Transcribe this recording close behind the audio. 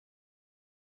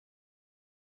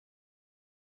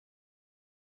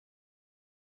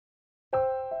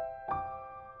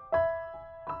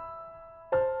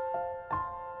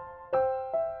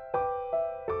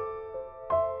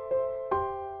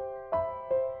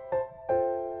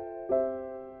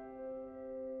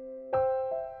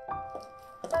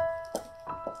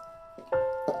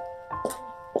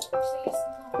please,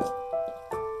 no.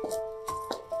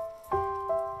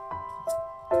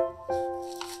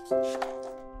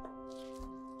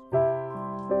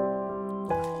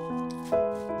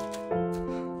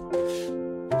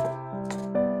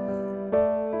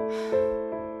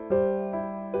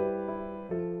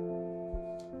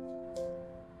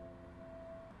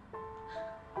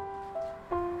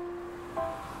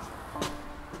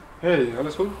 Hey,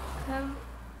 alles goed?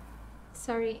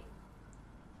 Sorry.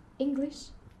 English?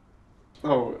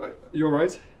 Oh, you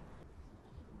alright?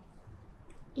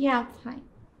 Yeah, I'm fine.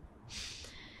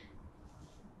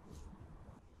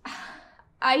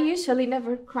 I usually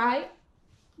never cry,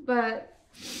 but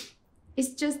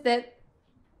it's just that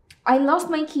I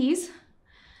lost my keys.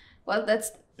 Well,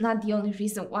 that's not the only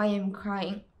reason why I'm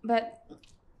crying, but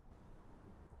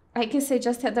I guess I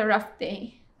just had a rough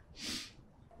day.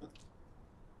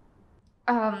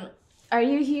 Are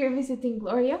you here visiting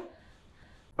Gloria?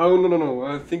 Oh, no.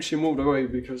 I think she moved away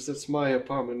because that's my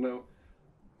apartment now.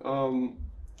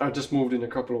 I just moved in a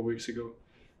couple of weeks ago.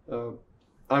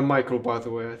 I'm Michael, by the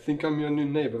way. I think I'm your new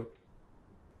neighbor.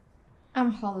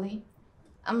 I'm Holly.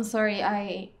 I'm sorry,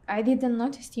 I didn't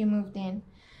notice you moved in.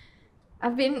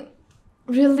 I've been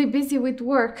really busy with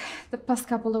work the past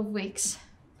couple of weeks.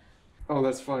 Oh,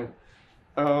 that's fine.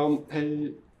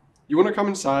 Hey, you wanna come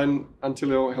inside until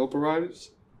your help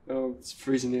arrives? It's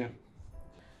freezing here.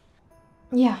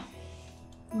 Yeah,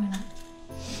 why not?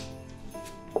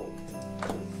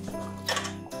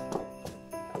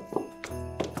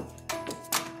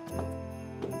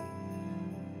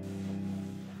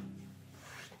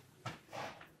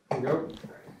 Here you go.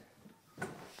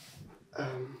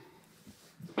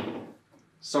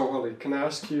 So, Holly, can I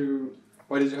ask you,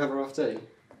 why did you have a rough day?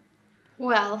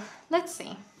 Well, let's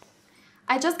see.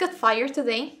 I just got fired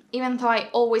today, even though I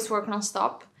always work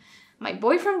non-stop. My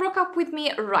boyfriend broke up with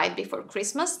me right before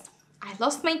Christmas. I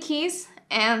lost my keys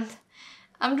and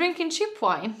I'm drinking cheap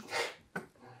wine.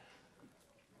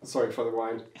 Sorry for the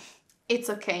wine. It's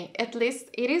okay, at least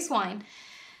it is wine.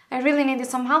 I really needed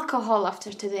some alcohol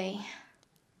after today.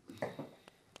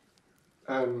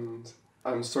 And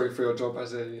I'm sorry for your job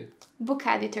as a... book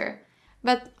editor.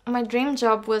 But my dream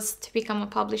job was to become a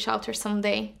published author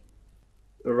someday.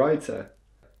 A writer?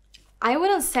 I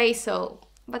wouldn't say so,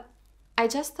 but I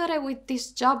just thought with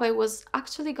this job I was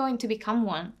actually going to become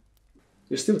one.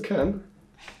 You still can.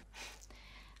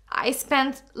 I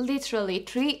spent literally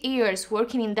 3 years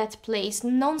working in that place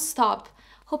non-stop,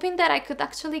 hoping that I could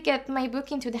actually get my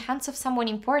book into the hands of someone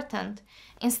important.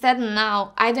 Instead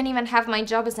now, I don't even have my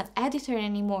job as an editor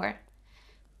anymore.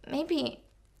 Maybe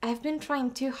I've been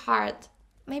trying too hard.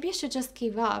 Maybe I should just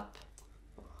give up.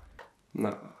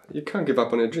 No, you can't give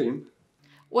up on a dream.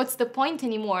 What's the point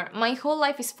anymore? My whole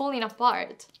life is falling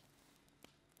apart.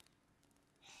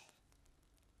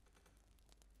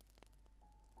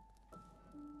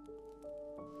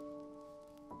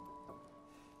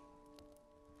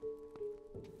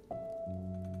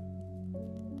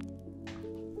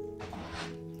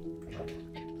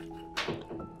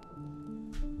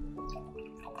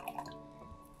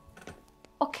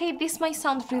 Okay, this might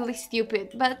sound really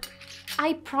stupid, but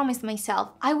I promised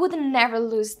myself I would never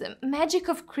lose the magic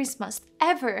of Christmas,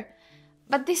 ever.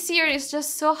 But this year is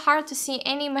just so hard to see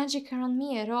any magic around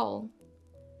me at all.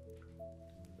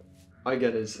 I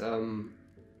get it.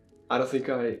 I don't think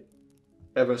I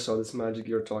ever saw this magic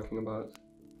you're talking about.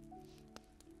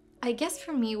 I guess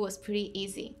for me it was pretty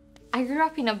easy. I grew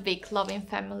up in a big, loving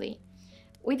family.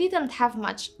 We didn't have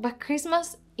much, but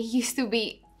Christmas used to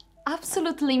be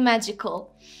absolutely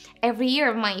magical. Every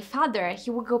year my father,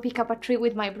 he would go pick up a tree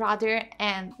with my brother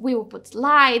and we would put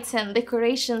lights and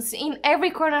decorations in every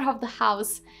corner of the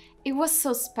house. It was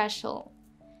so special.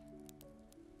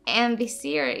 And this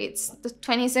year it's the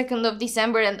 22nd of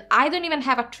December and I don't even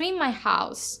have a tree in my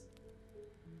house.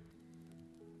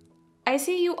 I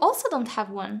see you also don't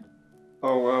have one.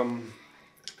 Oh,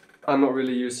 I'm not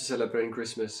really used to celebrating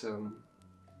Christmas.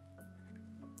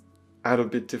 I had a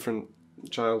bit different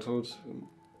childhood.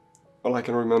 All I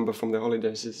can remember from the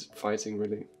holidays is fighting,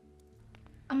 really.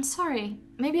 I'm sorry.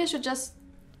 Maybe I should just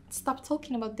stop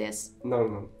talking about this.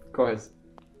 No. Go ahead.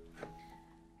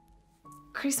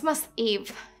 Christmas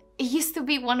Eve. It used to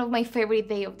be one of my favorite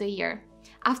days of the year.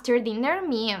 After dinner,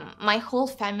 me and my whole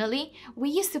family, we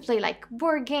used to play like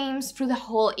board games through the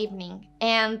whole evening.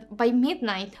 And by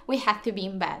midnight, we had to be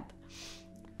in bed.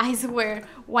 I swear,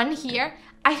 one year,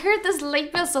 I heard the sleigh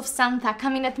bells of Santa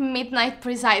coming at midnight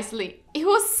precisely. It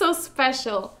was so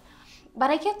special. But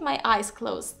I kept my eyes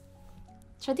closed.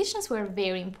 Traditions were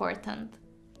very important.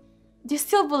 Do you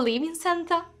still believe in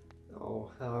Santa?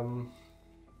 Oh,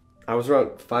 I was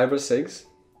around 5 or 6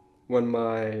 when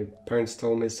my parents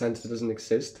told me Santa doesn't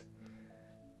exist.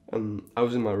 I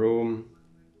was in my room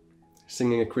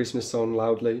singing a Christmas song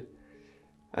loudly,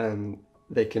 and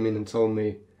they came in and told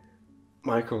me,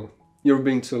 "Michael, you're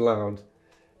being too loud.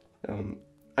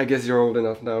 I guess you're old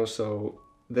enough now, so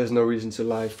there's no reason to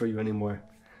lie for you anymore.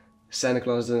 Santa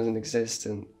Claus doesn't exist,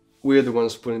 and we're the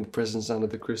ones putting the presents under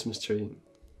the Christmas tree."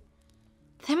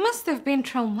 That must have been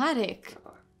traumatic.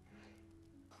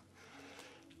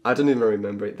 I don't even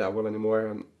remember it that well anymore.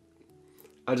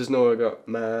 I just know I got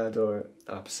mad or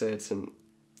upset, and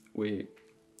we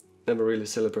never really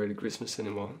celebrated Christmas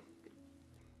anymore.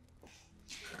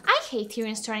 I hate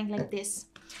hearing stories like this.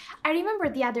 I remember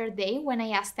the other day when I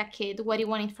asked a kid what he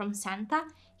wanted from Santa,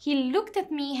 he looked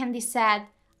at me and he said,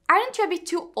 "Aren't you a bit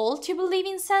too old to believe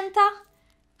in Santa?"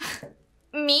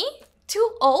 Me? Too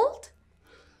old?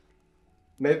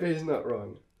 Maybe he's not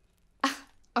wrong.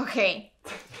 Okay.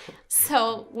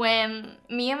 So when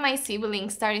me and my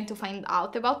siblings started to find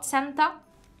out about Santa,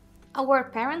 our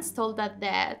parents told us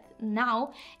that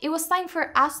now it was time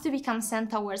for us to become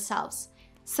Santa ourselves.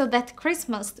 So that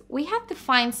Christmas, we had to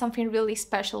find something really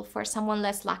special for someone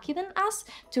less lucky than us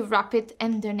to wrap it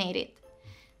and donate it.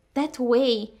 That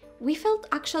way, we felt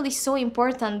actually so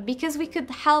important because we could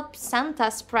help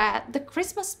Santa spread the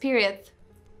Christmas spirit.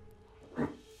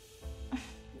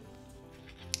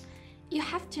 You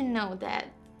have to know that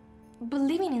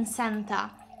believing in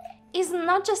Santa is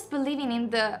not just believing in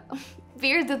the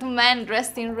bearded man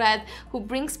dressed in red who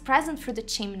brings presents through the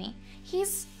chimney.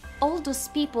 He's all those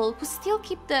people who still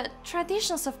keep the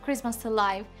traditions of Christmas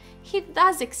alive. He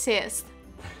does exist.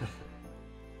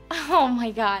 Oh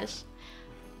my gosh.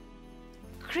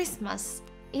 Christmas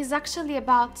is actually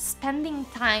about spending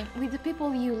time with the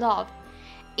people you love.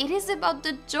 It is about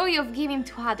the joy of giving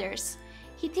to others.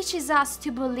 He teaches us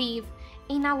to believe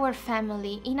in our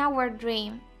family, in our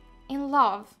dream, in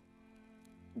love.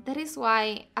 That is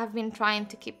why I've been trying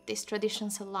to keep these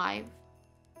traditions alive.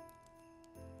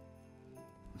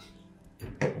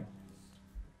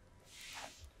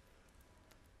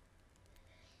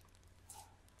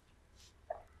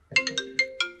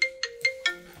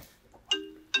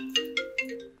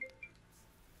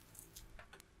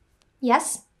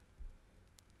 Yes?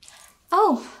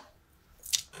 Oh!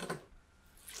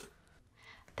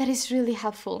 That is really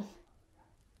helpful.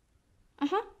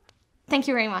 Thank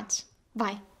you very much.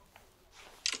 Bye.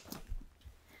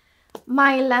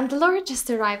 My landlord just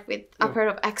arrived with a pair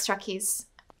of extra keys.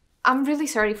 I'm really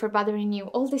sorry for bothering you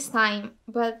all this time,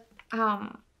 but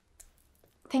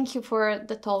thank you for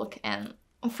the talk and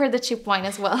for the cheap wine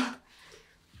as well.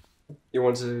 You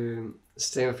want to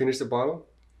stay and finish the bottle?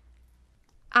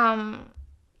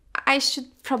 I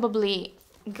should probably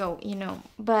go, you know,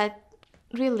 but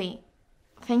really,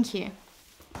 thank you.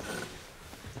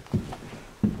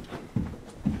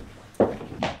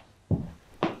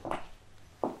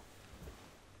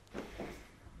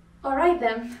 All right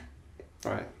then.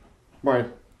 All right. Bye.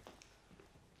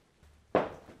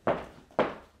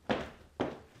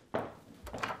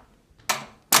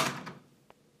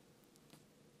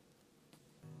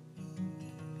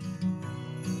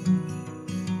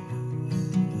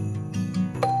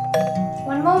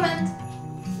 One moment.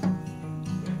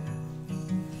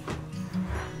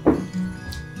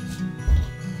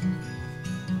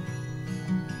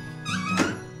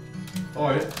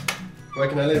 Oi, where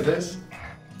can I leave this?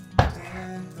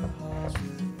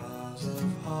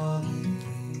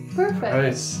 Perfect.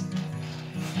 Nice.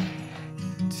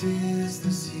 'Tis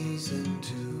the season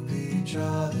to be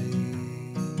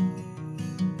jolly.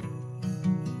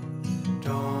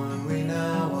 Don we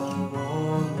now our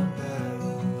warm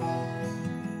apparel.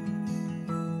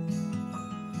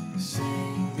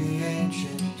 Sing the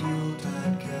ancient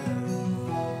Yuletide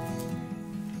carol.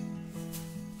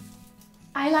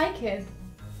 I like it.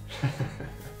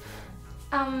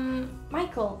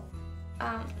 Michael,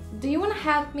 do you want to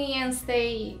help me and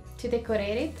stay to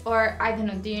decorate it? Or, I don't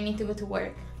know, do you need to go to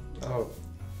work? Oh,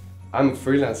 I'm a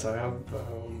freelancer.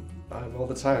 I have all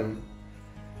the time.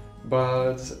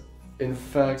 But in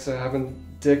fact, I haven't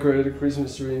decorated a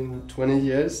Christmas tree in 20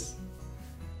 years.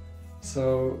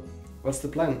 So, what's the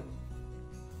plan?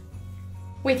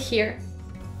 Wait here.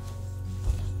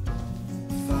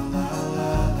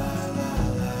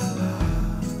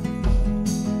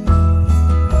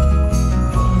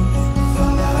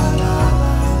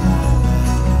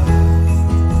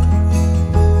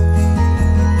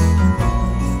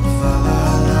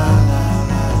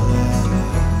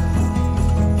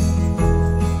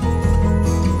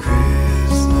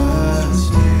 Christmas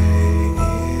Day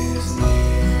is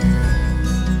near.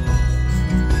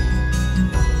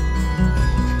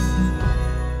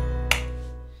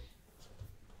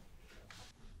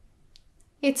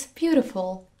 It's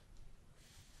beautiful.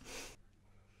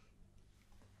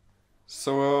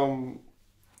 So,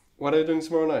 what are you doing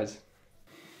tomorrow night?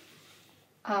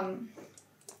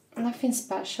 Nothing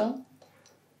special.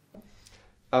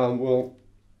 Well,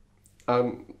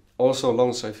 I'm also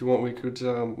alone, so if you want, we could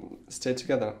stay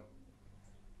together.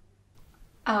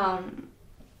 I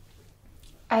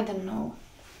don't know.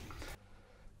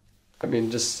 I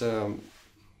mean, just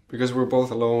because we're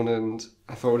both alone, and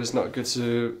I thought it's not good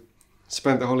to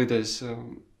spend the holidays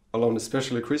alone,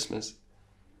 especially Christmas.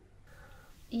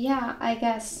 Yeah, I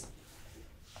guess.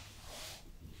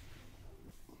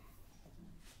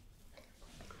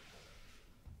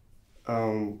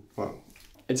 Well,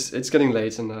 it's getting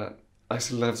late, and I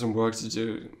still have some work to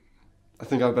do. I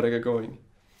think I better get going.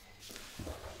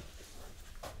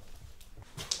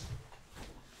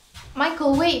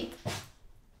 Michael, wait.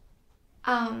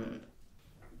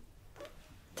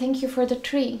 Thank you for the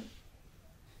tree.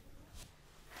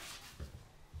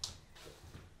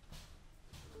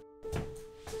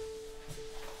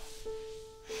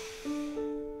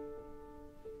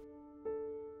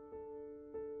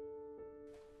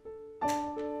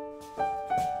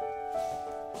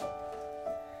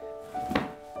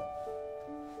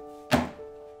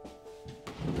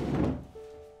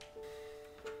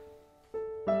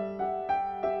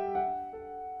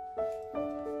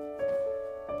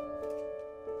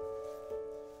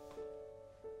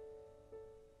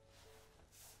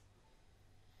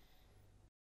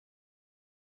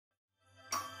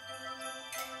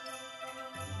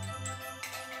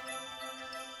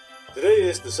 Today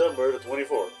is December the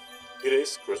 24th. It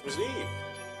is Christmas Eve.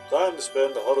 Time to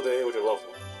spend the holiday with your loved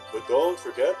one. But don't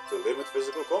forget to limit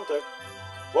physical contact.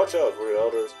 Watch out for your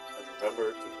elders and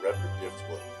remember to wrap your gifts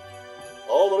well.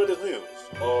 All the latest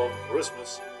news on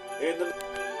Christmas in the...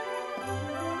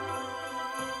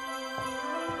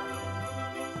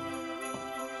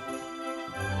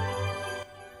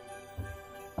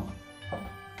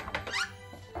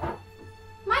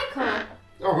 Michael!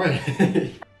 Oh,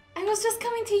 wait. I was just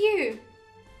coming to you.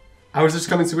 I was just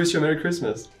coming to wish you a Merry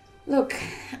Christmas. Look,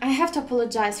 I have to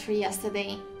apologize for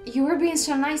yesterday. You were being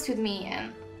so nice with me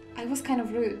and I was kind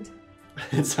of rude.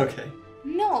 It's okay.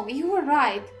 No, you were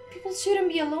right. People shouldn't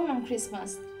be alone on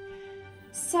Christmas.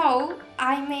 So,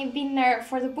 I made dinner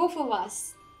for the both of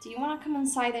us. Do you want to come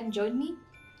inside and join me?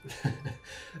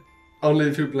 Only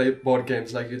if you play board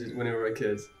games like you did when you were a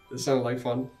kid. It sounded like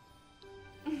fun.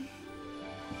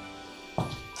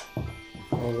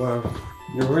 Oh wow,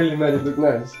 you really made it look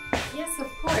nice. Yes, of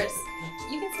course.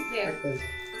 You can sit there. Okay.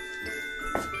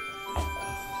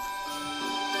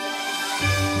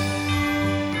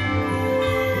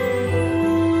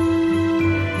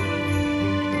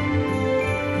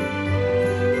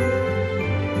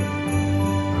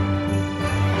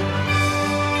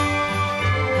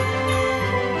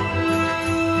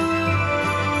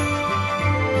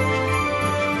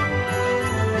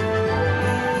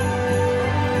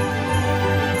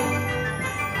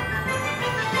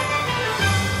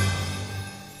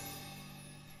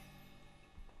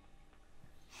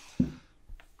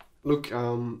 Look,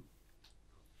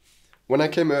 when I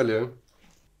came earlier,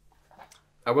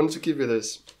 I wanted to give you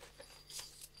this.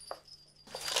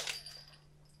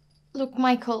 Look,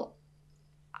 Michael,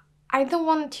 I don't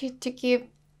want you to give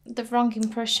the wrong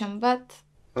impression, but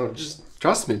Oh, just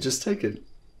trust me, just take it.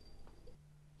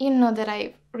 you know that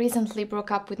I recently broke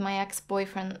up with my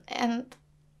ex-boyfriend and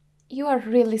you are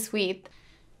really sweet.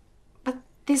 But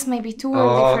this may be too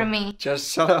early for me.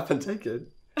 Just shut up and take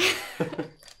it.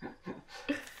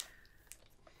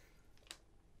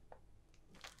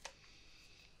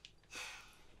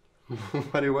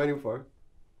 What are you waiting for?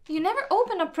 You never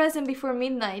open a present before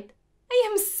midnight. I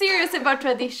am serious about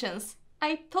traditions.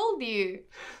 I told you.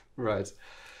 Right.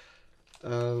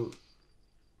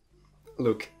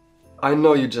 Look, I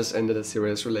know you just ended a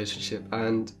serious relationship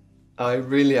and I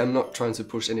really am not trying to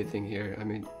push anything here. I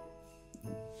mean,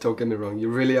 don't get me wrong, you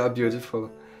really are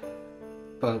beautiful.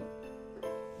 But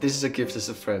this is a gift as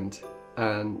a friend,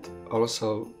 and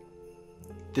also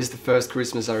this is the first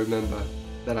Christmas I remember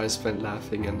that I spent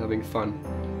laughing and having fun,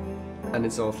 and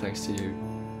it's all thanks to you.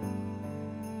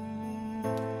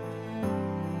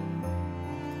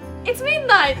 It's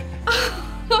midnight!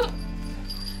 Oh.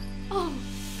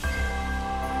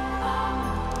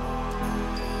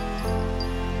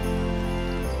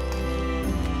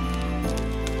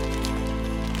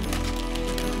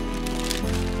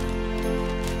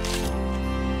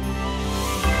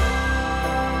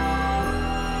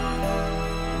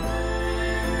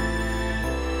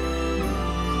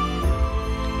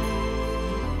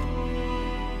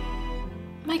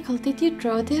 Michael, did you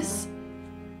draw this?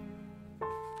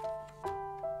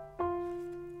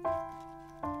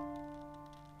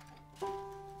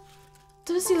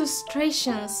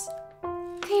 illustrations.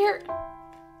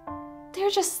 They're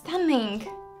just stunning.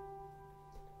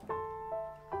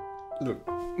 Look,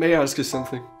 may I ask you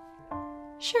something?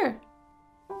 Sure.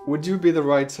 Would you be the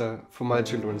writer for my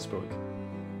children's book?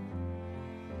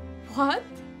 What?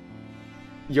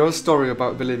 Your story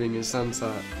about believing in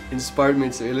Santa inspired me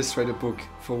to illustrate a book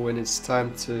for when it's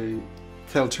time to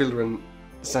tell children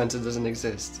Santa doesn't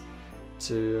exist.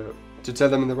 To tell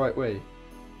them in the right way.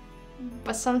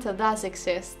 But Santa does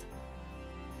exist.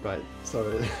 Right,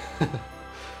 sorry.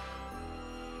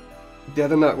 The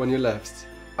other night when you left,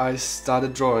 I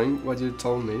started drawing what you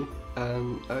told me,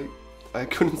 and I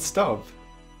couldn't stop.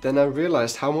 Then I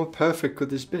realized how more perfect could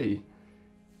this be.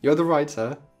 You're the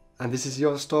writer, and this is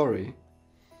your story.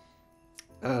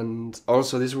 And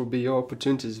also this will be your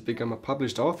opportunity to become a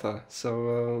published author.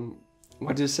 So,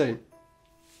 what do you say?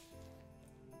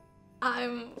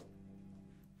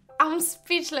 I'm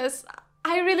speechless.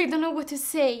 I really don't know what to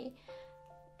say.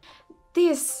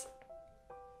 This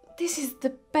is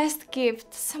the best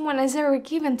gift someone has ever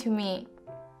given to me.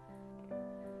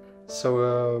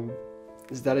 So,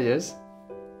 is that a yes?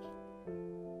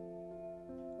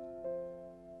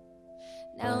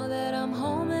 Now that I'm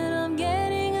home and I'm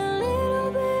getting a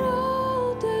little bit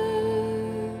older,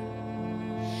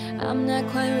 I'm not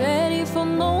quite ready for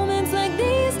moments like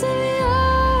these to be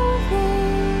over.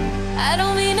 I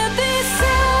don't mean to be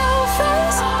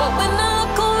selfish, but when I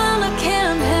look around I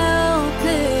can't help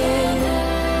it.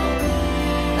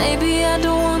 Maybe I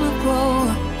don't wanna grow,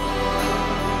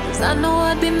 'cause I know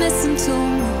I'd be missing too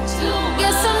much.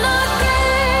 Guess I'm not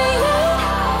there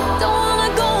yet. Don't wanna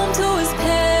go home to his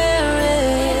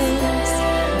parents.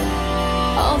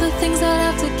 All the things I'd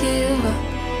have to give up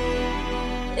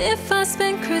if I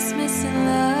spent Christmas in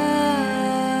love.